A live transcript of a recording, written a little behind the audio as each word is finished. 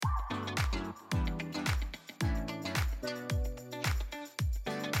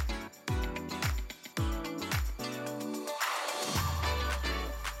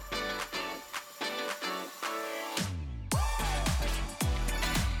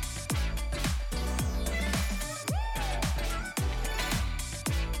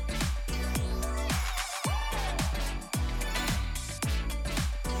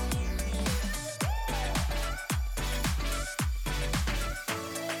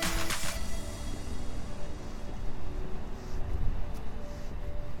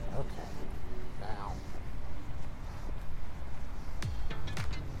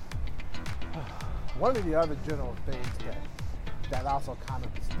One of the other general things that also kind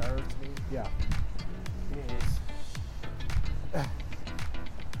of disturbs me, is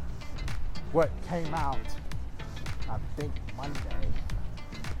what came out, I think Monday,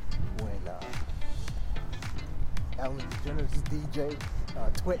 when Ellen DeGeneres' DJ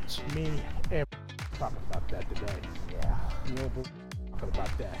Twitch. Me and talking about that today. Yeah. You know, talking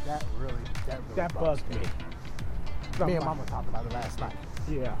about that. That bugged me. Me and Mama talked about it last night.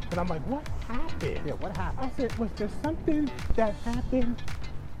 Yeah. But I'm like, what happened? Yeah, what happened? I said, was there something that happened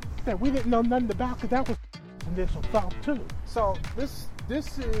that we didn't know nothing about? Because that was initial thought too. So this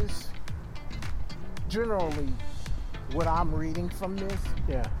is generally what I'm reading from this.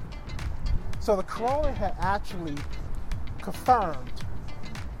 Yeah. So the coroner had actually confirmed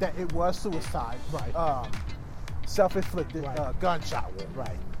that it was suicide. Right. Self-inflicted gunshot wound.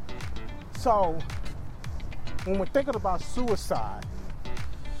 Right. So when we're thinking about suicide,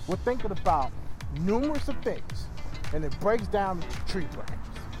 we're thinking about numerous of things, and it breaks down into tree branches.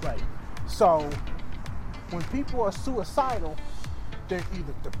 Right. So when people are suicidal, they're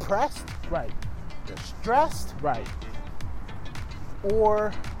either depressed, Right. they're stressed, Right.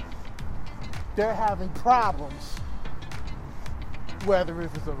 or they're having problems, whether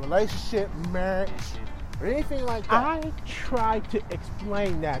it's a relationship, marriage, or anything like that. I tried to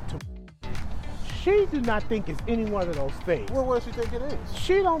explain that to her. She do not think it's any one of those things. Well, what does she think it is?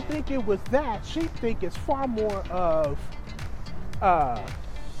 She don't think it was that. She think it's far more of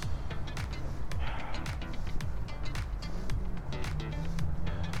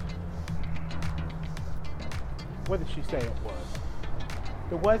what did she say it was?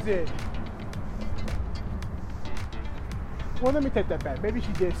 It wasn't. Well, let me take that back. Maybe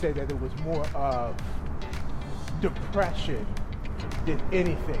she did say that it was more of depression than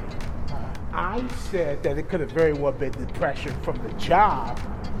anything. I said that it could have very well been depression from the job,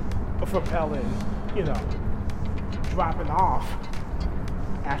 from Ellen, you know, dropping off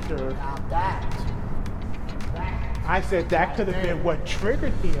after. Now that I said that could have been what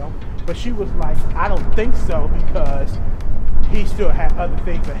triggered him, but she was like, I don't think so, because he still had other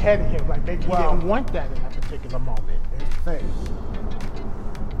things ahead of him. Like maybe he didn't want that in that particular moment. Here's the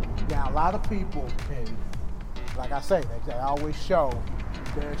thing. Now, a lot of people can, like I say, they always show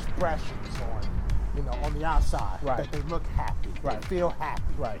their expressions on the outside. Right. That they look happy. Right. They feel happy.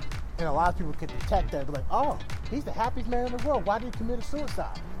 Right. And a lot of people can detect that. They're like, oh, he's the happiest man in the world. Why did he commit a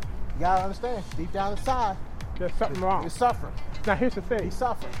suicide? You gotta understand, deep down inside, There's something wrong. he's suffering. Now here's the thing. He's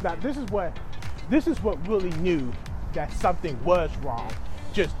suffering. Now this is what really knew that something was wrong.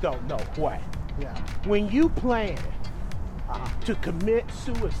 Just don't know what. Yeah. When you plan to commit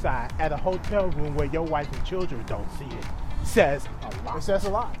suicide at a hotel room where your wife and children don't see it, says a lot. It says a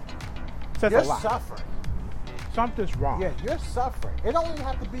lot. Says You're a lot. suffering. Something's wrong. Yeah, you're suffering. It don't even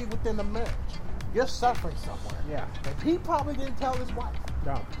have to be within the marriage. You're suffering somewhere. Yeah. And he probably didn't tell his wife.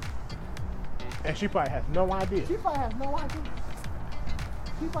 No. And she probably has no idea. She probably has no idea.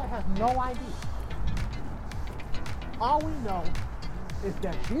 She probably has no idea. All we know is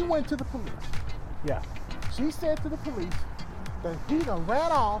that she went to the police. Yeah. She said to the police that he done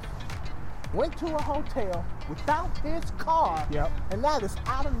ran off, went to a hotel without his car, Yep. and that is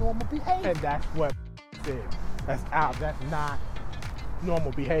out of normal behavior. And that's what said. That's out. That's not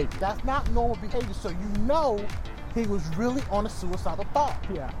normal behavior. That's not normal behavior, so you know he was really on a suicidal thought.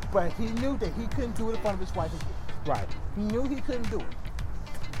 Yeah. But he knew that he couldn't do it in front of his wife and kids. Right. He knew he couldn't do it.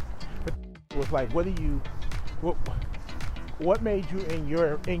 But it was like, what made you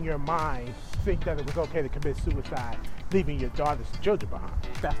in your mind think that it was okay to commit suicide, leaving your daughters and children behind?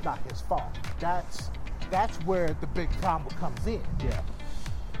 That's not his fault. That's where the big problem comes in. Yeah.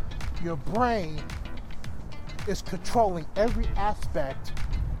 Your brain is controlling every aspect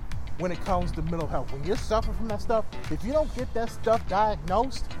when it comes to mental health. When you're suffering from that stuff, if you don't get that stuff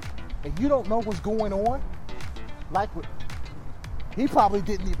diagnosed and you don't know what's going on, he probably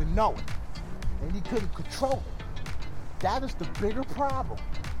didn't even know it, and he couldn't control it. That is the bigger problem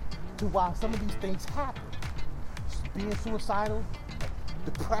to why some of these things happen. Being suicidal,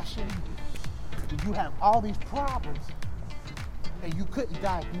 depression, you have all these problems, and you couldn't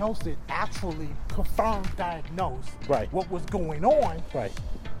diagnose it, actually diagnose Right. what was going on. Right.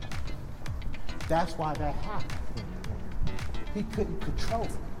 That's why that happened. He couldn't control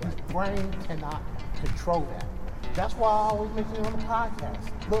it. His brain cannot control that. That's why I always mention it on the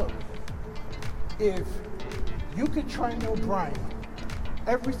podcast. Look, if you could train your brain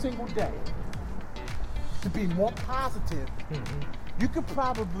every single day to be more positive, you could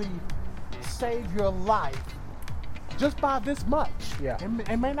probably save your life just by this much. Yeah.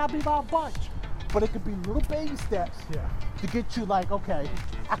 It may not be by a bunch, but it could be little baby steps Yeah. to get you like, okay,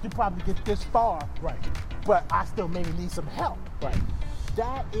 I can probably get this far, Right. but I still maybe need some help. Right.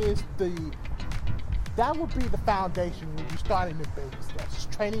 That would be the foundation when you're starting the baby steps.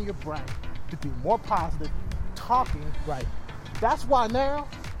 Just training your brain to be more positive, talking. Right. That's why now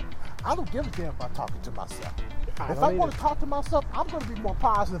I don't give a damn about talking to myself. If I want to talk to myself, I'm going to be more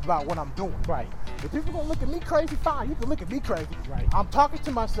positive about what I'm doing. Right. If people going to look at me crazy, fine. You can look at me crazy. Right. I'm talking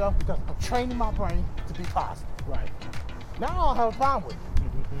to myself because I'm training my brain to be positive. Right. Now I don't have a problem with it.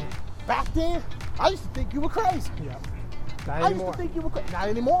 Mm-hmm. Back then, I used to think you were crazy. Yeah. Not I anymore. used to think you were crazy. Not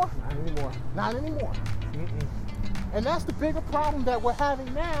anymore. Not anymore. Not anymore. Mm-mm. And that's the bigger problem that we're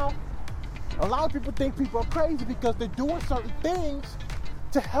having now. A lot of people think people are crazy because they're doing certain things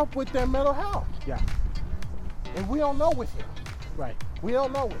to help with their mental health. Yeah. And we don't know with him. Right. We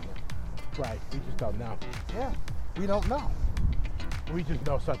don't know with him. Right. We just don't know. Yeah. We don't know. We just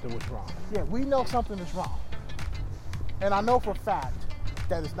know something was wrong. Yeah, we know something is wrong. And I know for a fact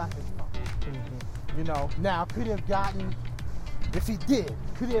that it's not his fault. Mm-hmm. You know, now could he have gotten, if he did,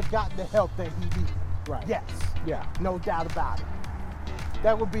 could he have gotten the help that he needed? Right. Yes. Yeah. No doubt about it.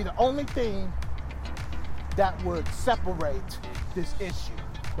 That would be the only thing that would separate this issue.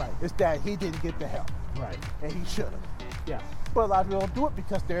 Right. Is that he didn't get the help. Right. And he should have. Yeah. But a lot of people don't do it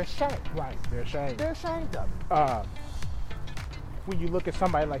because they're ashamed. Right. They're ashamed. They're ashamed of it. When you look at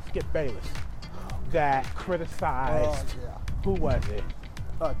somebody like Skip Bayless that criticized, who was it?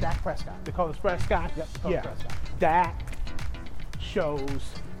 Dak Prescott. Dakota Prescott? Yep, Dakota Prescott. That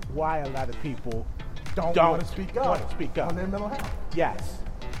shows why a lot of people Don't want to speak up on their mental health. Yes.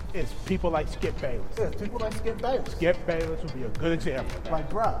 It's people like Skip Bayless. Yeah, people like Skip Bayless. Skip Bayless would be a good example of that. Like,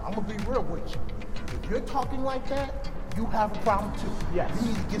 bruh, I'm going to be real with you. If you're talking like that, you have a problem too. Yes. You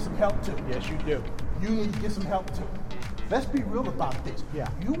need to get some help too. Yes, you do. You need to get some help too. Let's be real about this. Yeah.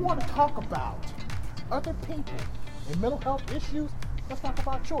 You want to talk about other people and mental health issues, let's talk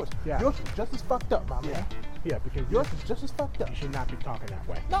about yours. Yeah. Yours is just as fucked up, my man. Yeah, because Yours is just as fucked up. you should not be talking that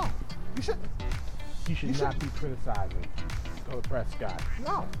way. No, you shouldn't. You should You not shouldn't. be criticizing Dakota Prescott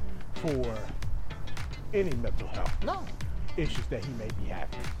No, for any mental health no. issues that he may be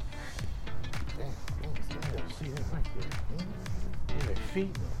having. Damn, See that right there? Yeah, they're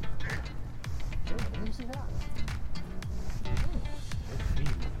feeding him. let me see that. They're feeding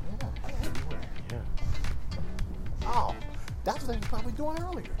him. Yeah, everywhere. Yeah. Oh, that's what they were probably doing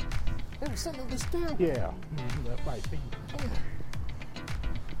earlier. They were sitting on the stairwell. Yeah. That's right. Feeding. Yeah.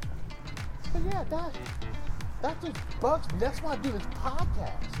 But yeah, that just bugs me. That's why I do this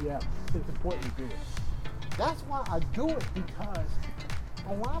podcast. Yeah. It's important to do it. That's why I do it, because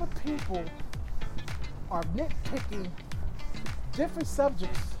a lot of people are nitpicking different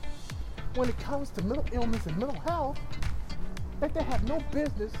subjects when it comes to mental illness and mental health that they have no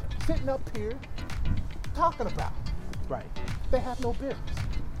business sitting up here talking about. Right. They have no business.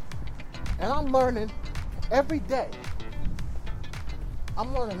 And I'm learning every day.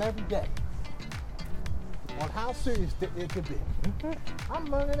 I'm learning every day on how serious it could be. Mm-hmm. I'm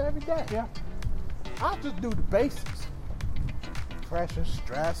learning every day. Yeah. I just do the basics. Depression,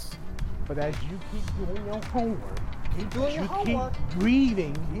 stress. But as you keep doing your homework, Keep doing as your you homework. keep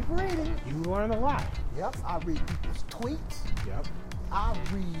reading, Keep reading. you learn a lot. Yep, I read people's tweets. Yep. I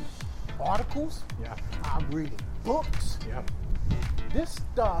read articles. Yeah. I'm reading books. Yep. This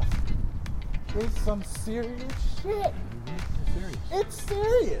stuff is some serious shit. It's serious. It's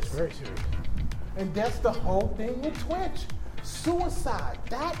serious. Very serious. And that's the whole thing with Twitch. Suicide,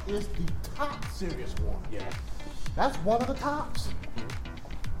 that is the top serious one. Yeah. That's one of the tops.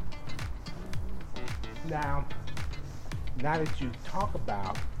 Now that you talk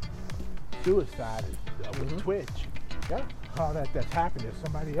about suicide with Twitch, Yeah. all that's happened is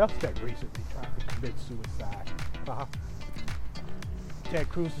somebody else that recently tried to commit suicide. Uh-huh. Ted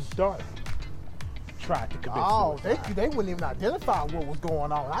Cruz's daughter tried to commit Oh, suicide. they wouldn't even identify what was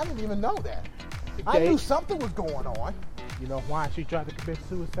going on. I didn't even know that. I They- knew something was going on. You know why she tried to commit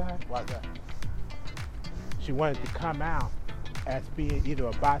suicide? Why's that? She wanted to come out as being either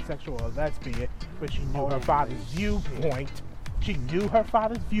a bisexual or a lesbian, but she knew her father's viewpoint. She knew her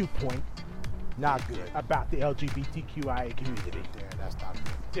father's viewpoint Not good. about the LGBTQIA community. Yeah, that's not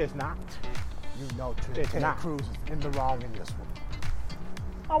good. It's not. You know It's Ted not. Cruz is in the wrong in this one.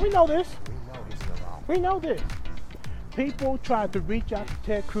 Oh, we know this. We know he's in the wrong. We know this. People tried to reach out to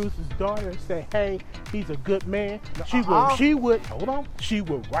Ted Cruz's daughter and say, "Hey, he's a good man." She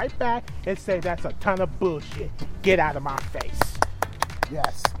would write back and say, "That's a ton of bullshit. Get out of my face.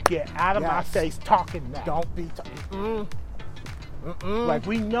 Yes. Get out of my Yes. face talking that." Don't be. Like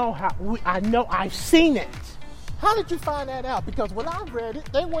we know how. I know. I've seen it. How did you find that out? Because when I read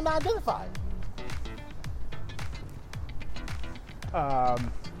it, they wouldn't identify it.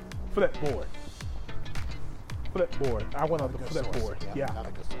 Flipboard. Flipboard. I went on the Flipboard. Source. Yeah. Not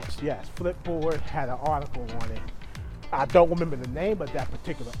a good source. Yes, Flipboard had an article on it. I don't remember the name of that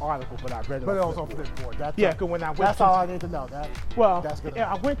particular article, but I read it But it on was on Flipboard. Flipboard. That's Yeah, because when I went that's to, all I need to know. That's good.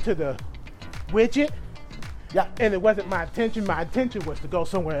 I went to the widget, Yeah. and it wasn't my intention. My intention was to go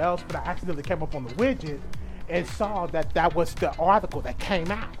somewhere else, but I accidentally came up on the widget and saw that was the article that came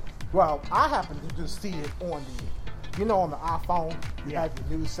out. Well, I happened to just see it on on the iPhone, you Yeah. have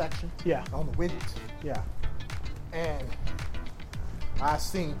your news section. Yeah. On the widgets. Yeah, And I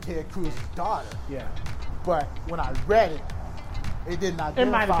seen Ted Cruz's daughter. yeah. But when I read it, it didn't It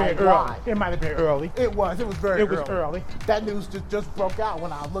might identify have been why. early. It might have been early. It was very It was early. That news just broke out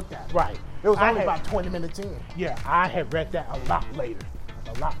when I looked at it. Right. It was I only had- about 20 minutes in. Yeah, I had read that a lot later,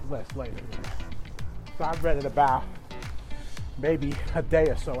 a lot less later than that. So I read it about maybe a day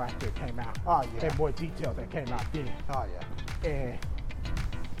or so after it came out. Oh, yeah. And more detail that came out then. Oh, yeah. And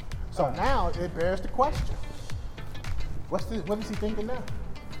So now it bears the question. What is he thinking now?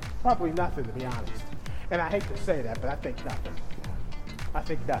 probably nothing, to be honest. And I hate to say that, but I think nothing. I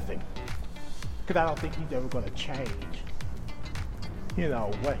think nothing. Because I don't think he's ever going to change,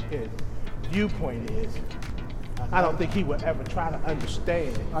 what his viewpoint is. I don't think he would ever try to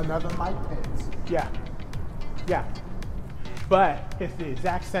understand. Another Mike Pence. Yeah. Yeah. But it's the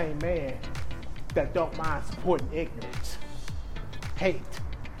exact same man that don't mind supporting ignorance. Hate.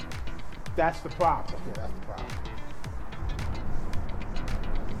 That's the problem. Yeah, that's the problem.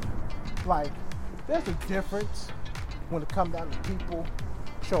 Like, there's a difference when it comes down to people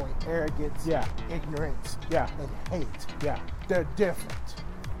showing arrogance, Yeah. ignorance, Yeah. and hate. Yeah. They're different.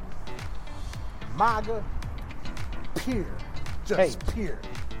 MAGA, pure, just Hate. pure.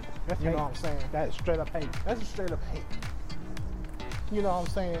 That's You know hate. what I'm saying? That is straight up hate. That's just straight up hate. You know what I'm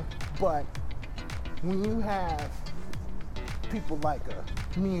saying? But when you have people like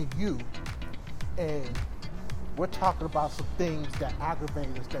me and you, and we're talking about some things that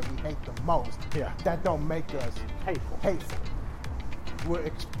aggravate us, that we hate the most, Yeah. that don't make us Hateful. We're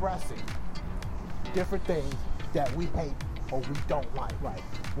expressing different things that we hate or we don't like. Right.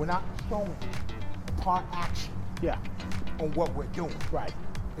 We're not showing part action Yeah. on what we're doing. Right.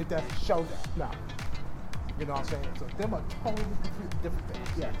 It doesn't show that. No. You know what I'm saying? So them are totally different things.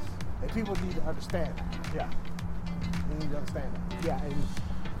 Yes. And people need to understand that. Yeah. They need to understand that. Yeah. And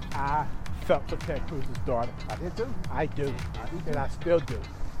I felt for Ted Cruz's daughter. I did too. I do. I do And too. I still do.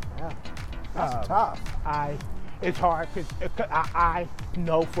 Yeah. That's tough. It's hard because I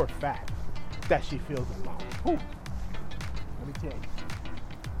know for a fact that she feels alone. Whew. Let me tell you.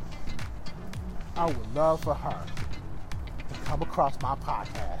 I would love for her to come across my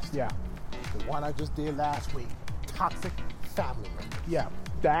podcast. Yeah. The one I just did last week. Toxic Family Members. Yeah.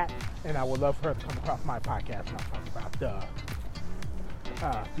 That, and I would love for her to come across my podcast and I'll talk about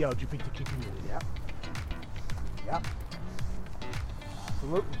the LGBTQ community. Yep. Yep.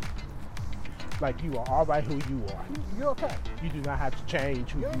 Absolutely. Like, you are all right who you are. You're okay. You do not have to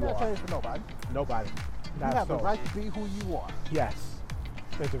change who You you, ain't got to are. change for nobody. Nobody. You Not have so. the right to be who you are. Yes.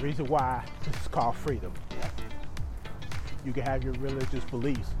 There's a reason why this is called freedom. Yep. You can have your religious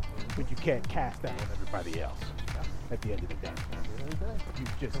beliefs, but you can't cast that on everybody else. Yep. At the end of the day, Every day. you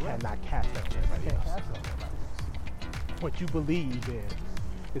just Correct. cannot cast that on everybody Can't else. pass it on everybody else. What you believe in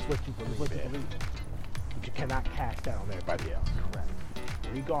is what you believe What you in. believe in. But you cannot cast that on everybody else. Correct.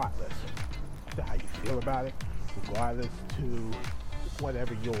 Regardless to how you feel about it, regardless to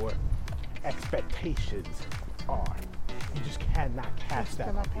whatever your expectations are. You just cannot cast that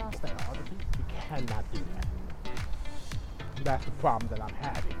on Cannot people. pass that on other people. You cannot do that. That's the problem that I'm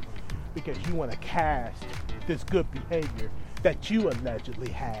having. Because you want to cast this good behavior that you allegedly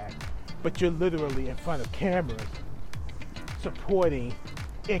have, but you're literally in front of cameras supporting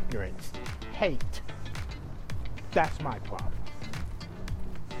ignorance, hate. That's my problem.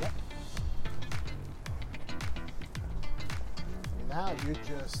 Yep. And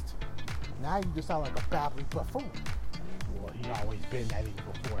now you just sound like a babbling buffoon. Well, he always been that even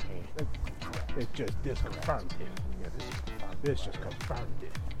beforehand. Correct. It just disconfirmed it. Yeah, this is confirmed. This just confirmed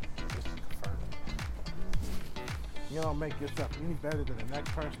it. This is confirmed. You don't make yourself any better than the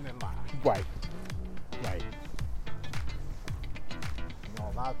next person in line. Right. Right. You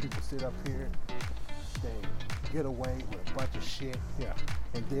know, a lot of people sit up here, they get away with a bunch of shit, Yeah.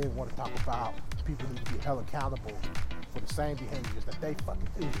 and then want to talk about people need to be held accountable for the same behaviors that they fucking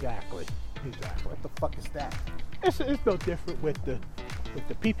do. Exactly. What the fuck is that? It's no different with the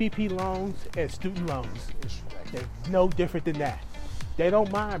PPP loans and student loans. It's They're no different than that.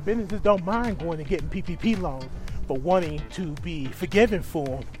 Businesses don't mind going and getting PPP loans, but wanting to be forgiven for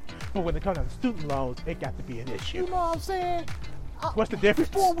them. But when it comes to student loans, it got to be an issue. You know what I'm saying? What's the difference?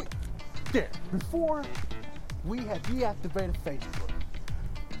 Before we had deactivated Facebook,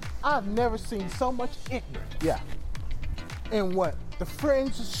 I've never seen so much ignorance. Yeah. In what the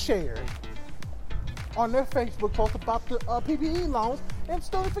friends shared on their Facebook post about the PPE loans and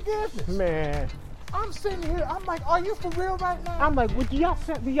student forgiveness. Man. I'm sitting here, I'm like, are you for real right now? I'm like, well, do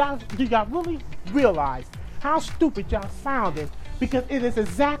y'all really realize how stupid y'all sounding? Because it is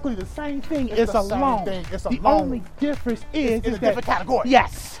exactly the same thing. It's a loan. It's a the loan. only difference is in a different category.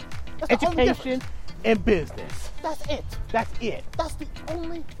 Yes. That's the only Education and business. That's it. That's it. That's the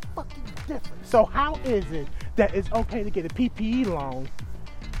only fucking difference. So how is it that it's okay to get a PPE loan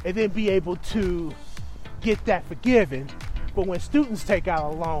and then be able to get that forgiven, but when students take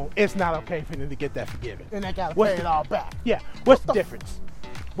out a loan, it's not okay for them to get that forgiven? And they gotta pay it all back. Yeah. What's the difference?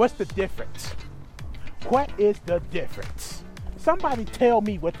 What's the difference? What is the difference? Somebody tell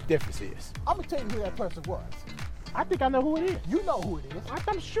me what the difference is. I'm gonna tell you who that person was. I think I know who it is. You know who it is.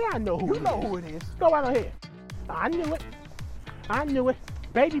 I'm sure I know who it is. You know who it is. Go right ahead. I knew it. I knew it.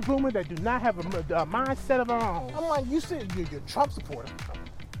 Baby boomers that do not have a mindset of their own. I'm like, you said you're a Trump supporter.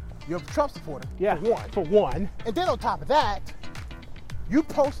 You're a Trump supporter. Yeah. For one. And then on top of that, you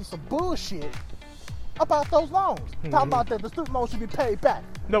posted some bullshit about those loans. Talking about that the student loans should be paid back.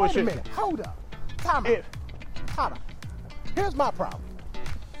 No, Wait it shouldn't. a minute. Hold up. Time out. Time out. Here's my problem.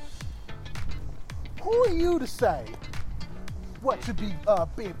 Who are you to say what should be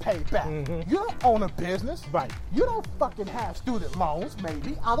being paid back? You don't own a business. Right. You don't fucking have student loans,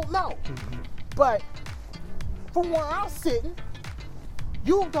 maybe. I don't know. But from where I'm sitting,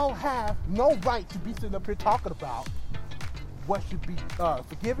 you don't have no right to be sitting up here talking about what should be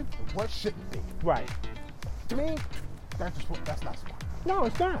forgiven and what shouldn't be. Right. To me, that's not smart. No,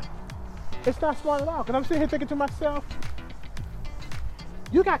 it's not. It's not smart at all. Because I'm sitting here thinking to myself,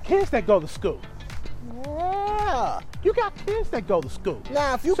 you got kids that go to school. Yeah. You got kids that go to school.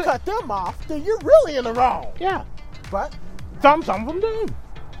 Now, if you cut them off, then you're really in the wrong. Yeah. But some of them do.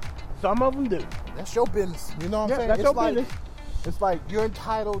 Some of them do. That's your business. You know what I'm saying? That's your business. It's like you're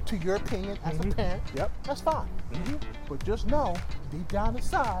entitled to your opinion as a parent. Yep. That's fine. But just know, deep down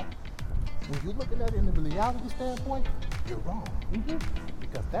inside, when you're looking at it in the reality standpoint, you're wrong.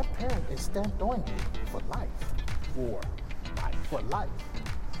 Because that parent is stamped on you for life. For life.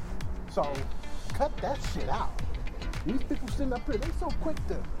 So cut that shit out. These people sitting up here, they so quick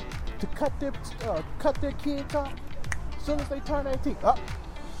to cut their kids off as soon as they turn 18.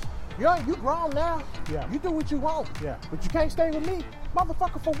 You grown now. Yeah. You do what you want. Yeah. But you can't stay with me.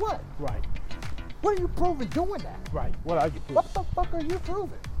 Motherfucker, for what? Right. What are you proving doing that? Right. What are you proving? What the fuck are you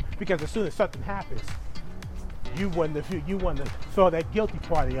proving? Because as soon as something happens, you want to throw that guilty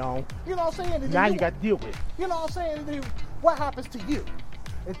party on. You know what I'm saying? Now you got to deal with it. You know what I'm saying? Then what happens to you?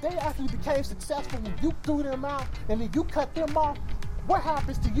 If they actually became successful when you threw them out and then you cut them off, what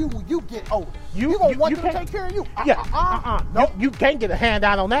happens to you when you get older? You gonna want them to take care of you? Nope. You can't get a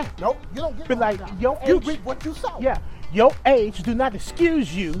handout on that. Nope. You don't get. But like your age, you reap what you sow. Yeah. Your age do not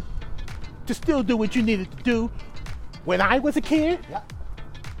excuse you to still do what you needed to do when I was a kid. Yep.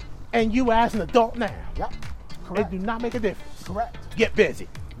 And you as an adult now. Yep. Correct. It do not make a difference. Correct. Get busy.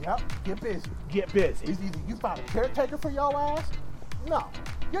 Yep. Get busy. Get busy. It's either you find a caretaker for your ass. No,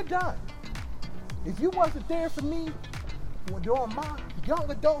 you're done. If you wasn't there for me when during my young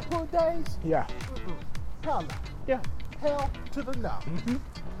adulthood days, hell no. Yeah. Hell to the no.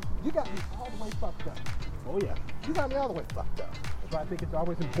 You got me all the way fucked up. Oh yeah. You got me all the way fucked up. That's why I think it's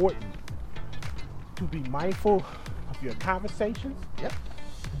always important to be mindful of your conversations. Yep.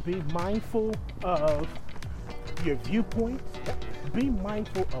 Be mindful of your viewpoints. Yep. Be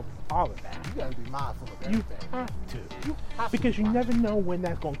mindful of all of that. You gotta be mindful of everything. You have to. You have because to you never know when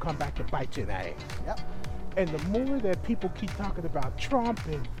that's going to come back to bite you in the ass. Yep. And the more that people keep talking about Trump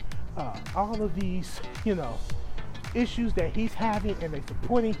and all of these, issues that he's having and they're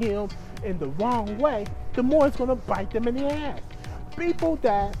supporting him in the wrong way, the more it's going to bite them in the ass. People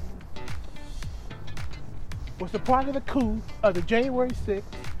that was a part of the coup of the January 6th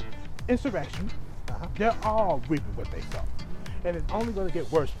insurrection, they're all reaping what they sow. And it's only going to get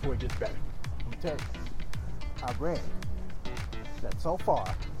worse before it gets better. Let me tell you, I read that so far,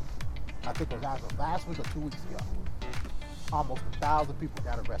 I think it was either last week or 2 weeks ago, almost 1,000 people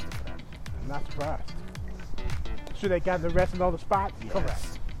got arrested for that. I'm not surprised. Should they gotten arrested on the spot? Yes.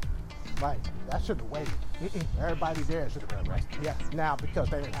 Correct. Right. That should have waited. Everybody there should have been arrested. Yes. Now, because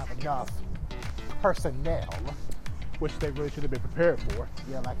they didn't have enough personnel, which they really should have been prepared for.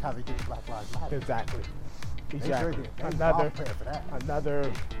 Yeah, like how they did the Black Lives Matter. Exactly. They sure did. They was all prepared for that.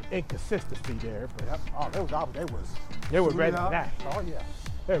 Another inconsistency there. But yep. Oh, they were ready for that. Oh yeah.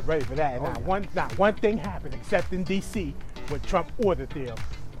 They were ready for that. And not one thing happened except in D.C. when Trump ordered them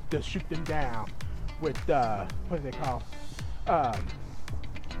to shoot them down with what do they call?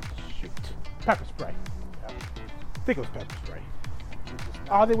 Pepper spray. I think it was pepper spray.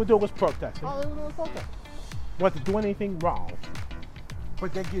 All they were doing was protesting. All they were doing was protesting. Wasn't doing anything wrong.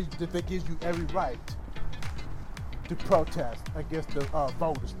 But that gives you every right to protest against the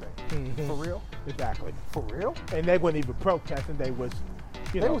voters thing. Mm-hmm. For real? Exactly. For real? And they weren't even protesting. They was,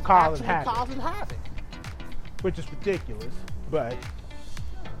 They was causing causing havoc. which is ridiculous. But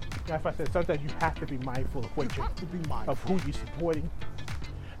like I said, sometimes you have to be mindful of what You have to be mindful. of who you're supporting,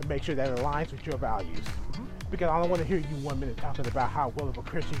 and make sure that it aligns with your values. Mm-hmm. Because I don't want to hear you 1 minute talking about how well of a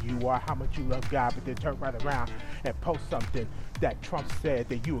Christian you are, how much you love God, but then turn right around and post something that Trump said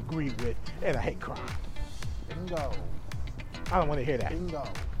that you agree with in a hate crime. Bingo. I don't want to hear that. Bingo.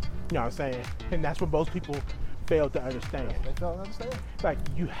 You know what I'm saying? And that's what most people fail to understand. They don't understand. Like,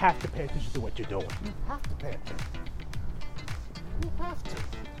 you have to pay attention to what you're doing. You have to pay attention. You have to.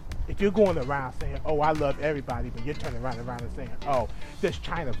 If you're going around saying, oh, I love everybody, but you're turning around and saying, oh, this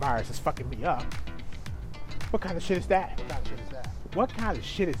China virus is fucking me up. What kind of shit is that? What kind of shit is that? What kind of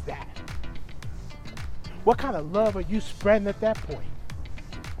shit is that? What kind of love are you spreading at that point?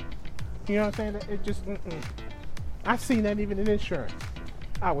 You know what I'm saying? It just, I've seen that even in insurance.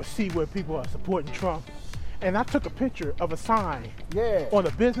 I would see where people are supporting Trump, and I took a picture of a sign on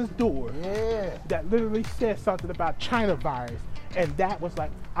a business door that literally said something about China virus, and that was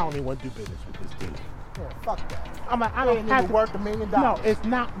like, I don't even want to do business with this dude. Yeah, fuck that. I'm like, I don't have to. Worth $1 million. No, it's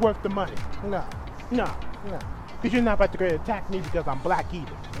not worth the money. No. Because you're not about to go and attack me because I'm black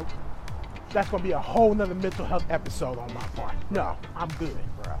either. Nope. That's going to be a whole nother mental health episode on my part. No, I'm good,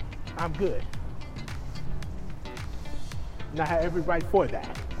 bro. I'm good. And I have every right for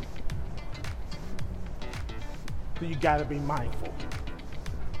that. So you got to be mindful.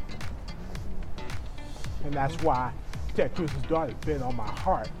 And that's why Ted Cruz's daughter's been on my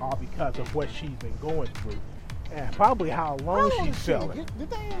heart, all because of what she's been going through. And probably how alone she's feeling. Did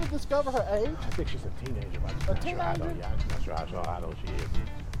they ever discover her age? I think she's a teenager. A teenager? I'm not sure how old she is.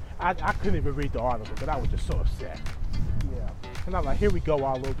 I couldn't even read the article, but I was just so upset. Yeah. And I'm like, here we go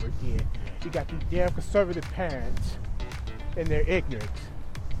all over again. You got these damn conservative parents and their ignorance,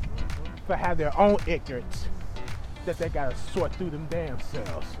 but have their own ignorance that they got to sort through them damn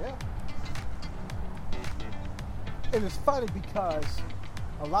selves. Yeah. And it's funny because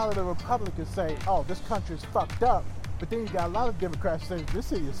a lot of the Republicans say, oh, this country's fucked up. But then you got a lot of Democrats saying, this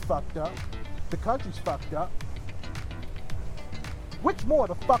city is fucked up. The country's fucked up. Which more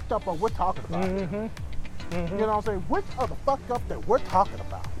of the fucked up are we talking about? You know what I'm saying? Which are the fucked up that we're talking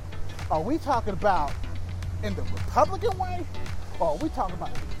about? Are we talking about in the Republican way? Or are we talking about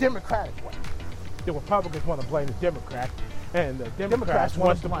in the Democratic way? The Republicans want to blame the Democrats, and the Democrats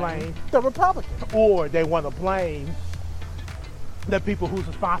want to blame the Republicans. Or they want to blame the people who's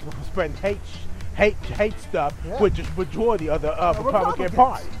responsible for spreading hate stuff, which is majority of the Republican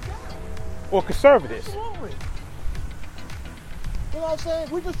Party or conservatives. Absolutely. You know what I'm saying?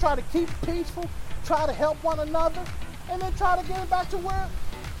 We just try to keep peaceful, try to help one another, and then try to get it back to where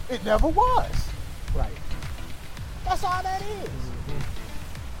it never was. Right. That's all that is.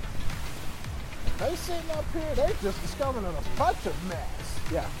 They sitting up here, they just discovering a bunch of mess.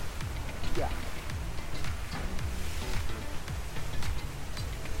 Yeah.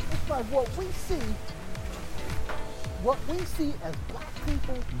 It's like what we see as black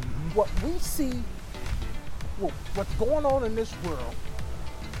people, what we see, what's going on in this world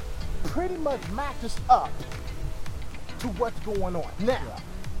pretty much matches up to what's going on. Now,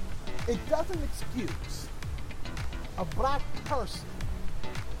 it doesn't excuse a black person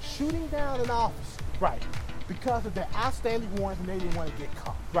shooting down an officer because of their outstanding warrants and they didn't want to get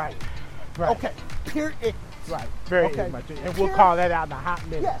caught. Right. Okay, pure ignorance. Right. Very ignorant. And we'll call that out in a hot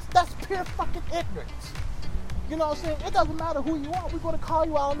minute. Yes, that's pure fucking ignorance. You know what I'm saying? It doesn't matter who you are. We're going to call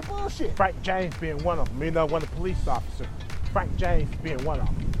you out on the bullshit. Frank James being one of them. You know, one of the police officers. Frank James being one of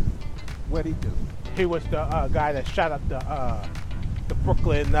them. What'd he do? He was the guy that shot up the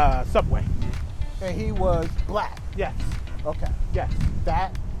Brooklyn subway. And he was black. Yes. Okay. Yes.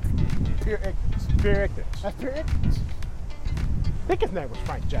 That pure ignorance. Pure ignorance. That's pure ignorance. I think his name was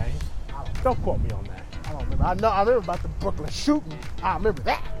Frank James. Don't quote me on that. I don't remember. I remember about the Brooklyn shooting. I remember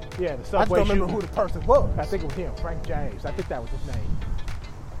that. Yeah, the subway I just don't remember shooting. who the person was. I think it was him, Frank James. I think that was his name.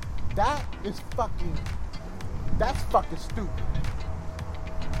 That's fucking stupid.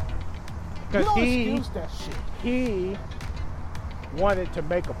 You Because don't excuse that shit. He wanted to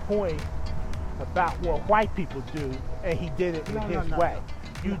make a point about what white people do, and he did it in his way.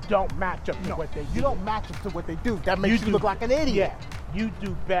 You don't match up to what they do. You don't match up to what they do. That makes you look like an idiot. Yeah, you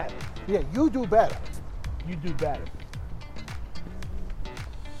do better. Yeah, you do better. You do better.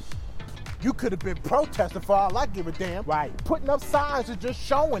 You could have been protesting for all I give a damn. Right. Putting up signs and just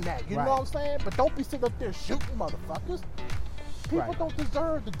showing that. You Right. know what I'm saying? But don't be sitting up there shooting motherfuckers. People Right. don't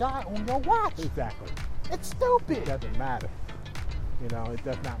deserve to die on your watch. Exactly. It's stupid. It doesn't matter. You know, it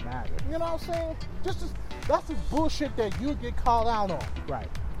does not matter. You know what I'm saying? That's just bullshit that you get called out on. Right.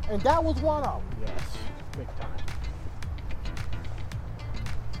 And that was one of them. Yes. Big time.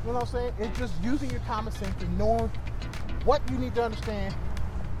 You know what I'm saying? It's just using your common sense and knowing what you need to understand,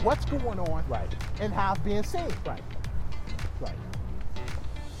 what's going on, Right. and how it's being seen. Right. Right.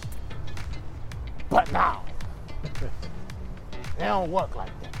 But now, they don't work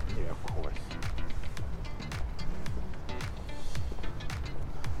like that. Yeah, of course.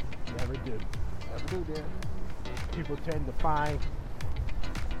 Never do. Never do that. People tend to find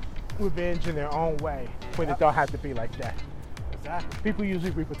revenge in their own way when it don't have to be like that. Exactly. People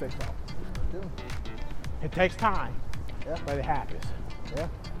usually reap what they sow. They do. It takes time, Yeah. but it happens. Yeah.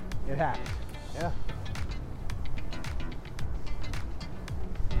 It happens. Yeah.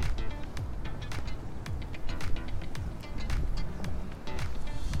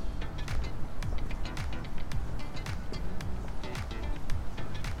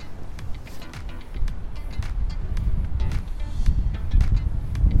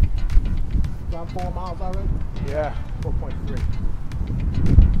 Done 4 miles already? Yeah, 4.3.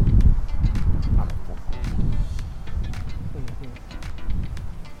 I'm at 4. Mm-hmm.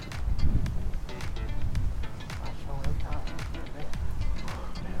 I'm showing time.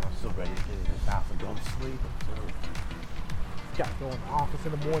 Man, I'm so ready to get in this house and go to sleep. Got to go in the office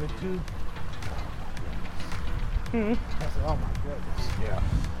in the morning too. I said, oh my goodness. Yeah.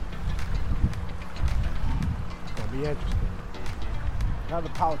 It's gonna be interesting. Another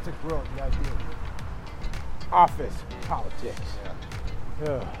politic world you gotta deal with. Office politics. Yeah.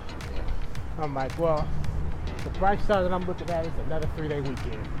 Ugh. I'm like, well, the bright side that I'm looking at is another 3-day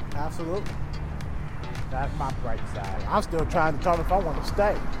weekend. Absolutely. That's my bright side. I'm still trying to determine if I want to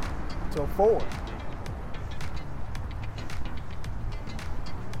stay till 4.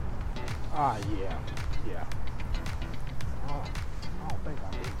 Ah, yeah. Yeah. I don't think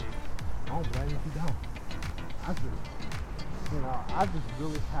I do. I don't blame you if you don't. I just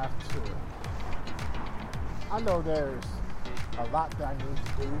really have to. I know there's a lot that I need to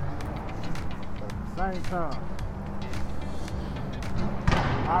do, but at the same time,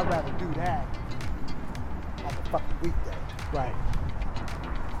 I'd rather do that on the fucking weekday. Right.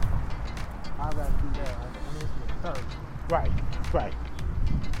 I'd rather do that on the Thursday. Right. Right.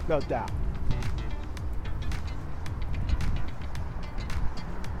 No doubt.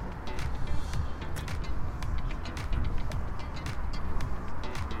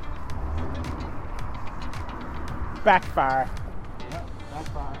 Backfire. Yep, that's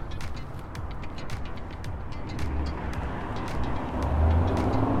fine.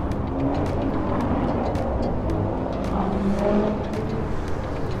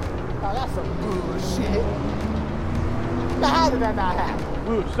 Oh, that's some bullshit. Now, how did that not happen?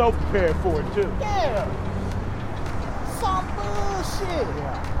 We were so prepared for it too. Yeah. Some bullshit.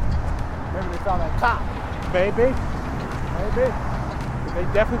 Yeah. Maybe they found that cop. Baby, Maybe. they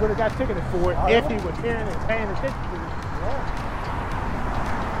definitely would have got ticketed for it Oh, if yeah? he was hearing and paying attention to it. Yeah.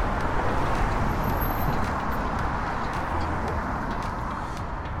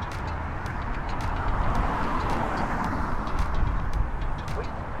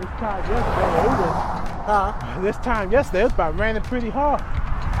 This time yesterday, this time yesterday, it was about raining pretty hard. It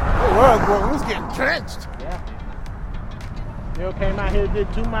was, boy. It was getting drenched. Yeah. Bill came out here and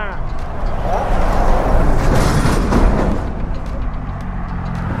did 2 miles.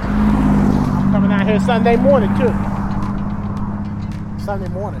 I'm coming out here Sunday morning too. Sunday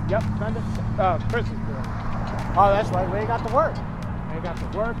morning. Yep, Sunday. Christmas morning. Oh, that's right. We ain't got to work. Ain't got to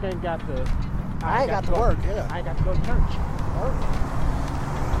work, ain't got to. I ain't got to work, yeah. I ain't got to go to church.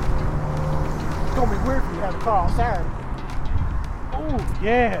 It's going to be weird if you have a car on Saturday. Oh,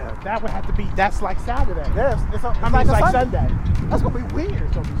 yeah. That would have to be, that's like Saturday. Yes. It's I mean, it's a like Sunday. That's going to be weird.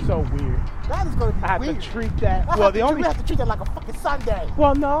 It's going to be so weird. That is going to be I have weird. to treat that. We have to treat that like a fucking Sunday.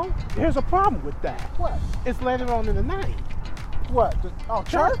 Well, no. Here's a problem with that. What? It's later on in the night. What?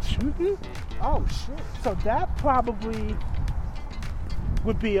 Church? Mm-hmm. Oh, shit. So that probably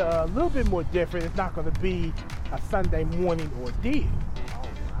would be a little bit more different. It's not going to be a Sunday morning ordeal. Oh,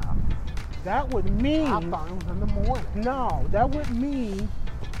 wow. That would mean... I thought it was in the morning. No, that would mean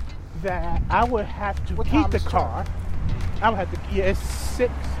that I would have to What keep time the is car. I would have to... Yeah, it's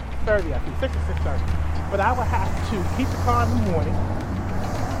 6:30, I think. 6 or 6:30. But I would have to keep the car in the morning,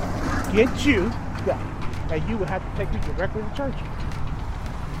 get you, and you would have to take me directly to church.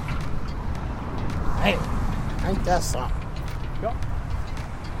 Hey, ain't that something? Yep.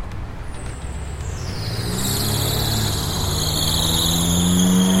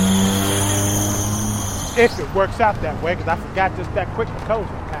 If it works out that way, because I forgot just that quick to close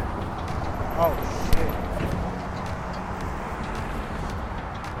it. Oh, shit.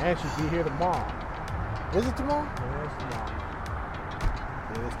 And she'll be here tomorrow. Is it tomorrow? Yeah, it's tomorrow.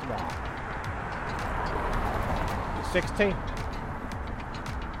 It is tomorrow. The 16th.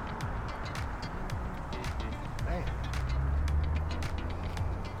 Man.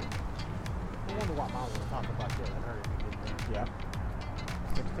 I wonder why Mom was talking about that. I heard it get there. Yeah.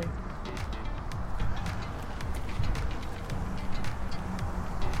 16th.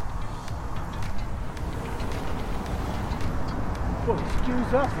 Well,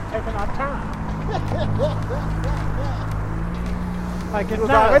 excuse us for taking our time. Like He it's was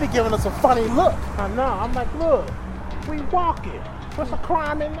not already giving us a funny look. I know. I'm like, look, we walking. What's a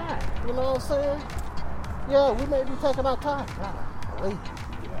crime in that? You know what I'm saying? Yeah, we may be taking our time. Golly.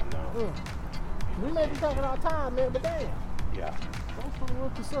 Yeah, no. We may be taking our time, man, but damn. Yeah. Don't follow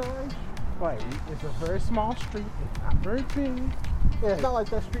what you say. Right. It's a very small street. It's not very big. Yeah, it's not like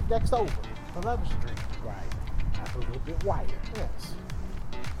that street next over. 11th Street. Right. That's a little bit wider. Yes.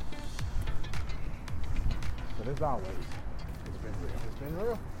 But as always, it's been real. It's been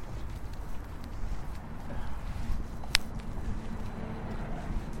real.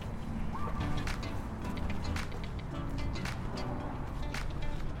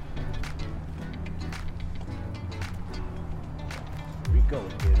 Here we go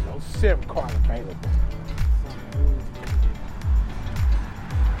again. No SIM card available.